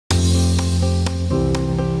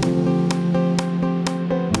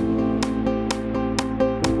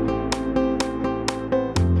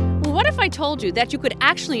told you that you could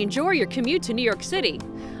actually enjoy your commute to New York City?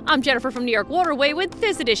 I'm Jennifer from New York Waterway with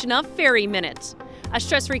this edition of Ferry Minute. A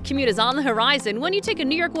stress-free commute is on the horizon when you take a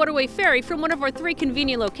New York Waterway ferry from one of our 3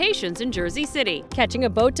 convenient locations in Jersey City. Catching a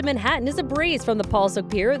boat to Manhattan is a breeze from the Paul's Hook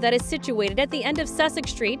Pier that is situated at the end of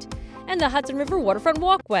Sussex Street and the Hudson River Waterfront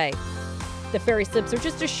Walkway. The ferry slips are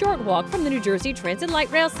just a short walk from the New Jersey Transit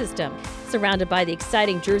Light Rail system. Surrounded by the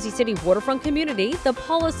exciting Jersey City waterfront community, the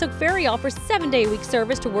Paul's Hook Ferry offers 7-day-a-week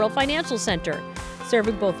service to World Financial Center,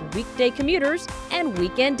 serving both weekday commuters and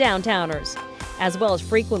weekend downtowners, as well as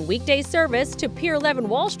frequent weekday service to Pier 11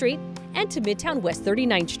 Wall Street and to Midtown West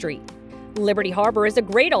 39th Street. Liberty Harbor is a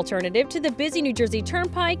great alternative to the busy New Jersey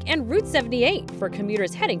Turnpike and Route 78 for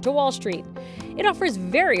commuters heading to Wall Street. It offers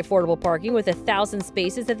very affordable parking with 1,000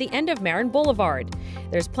 spaces at the end of Marin Boulevard.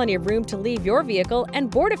 There's plenty of room to leave your vehicle and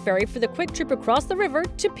board a ferry for the quick trip across the river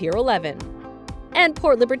to Pier 11. And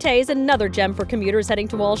Port Liberté is another gem for commuters heading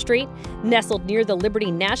to Wall Street. Nestled near the Liberty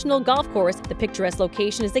National Golf Course, the picturesque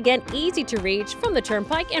location is again easy to reach from the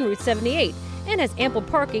Turnpike and Route 78 and has ample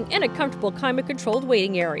parking and a comfortable climate-controlled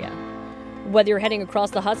waiting area. Whether you're heading across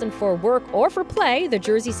the Hudson for work or for play, the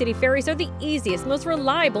Jersey City ferries are the easiest, most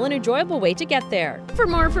reliable, and enjoyable way to get there. For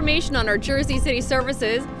more information on our Jersey City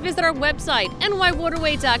services, visit our website,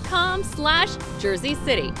 nywaterway.com/Jersey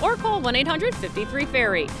City, or call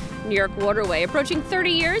 1-800-53-FERRY. New York Waterway, approaching 30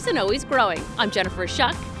 years and always growing. I'm Jennifer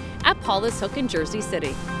Schuck at Paul's Hook in Jersey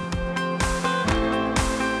City.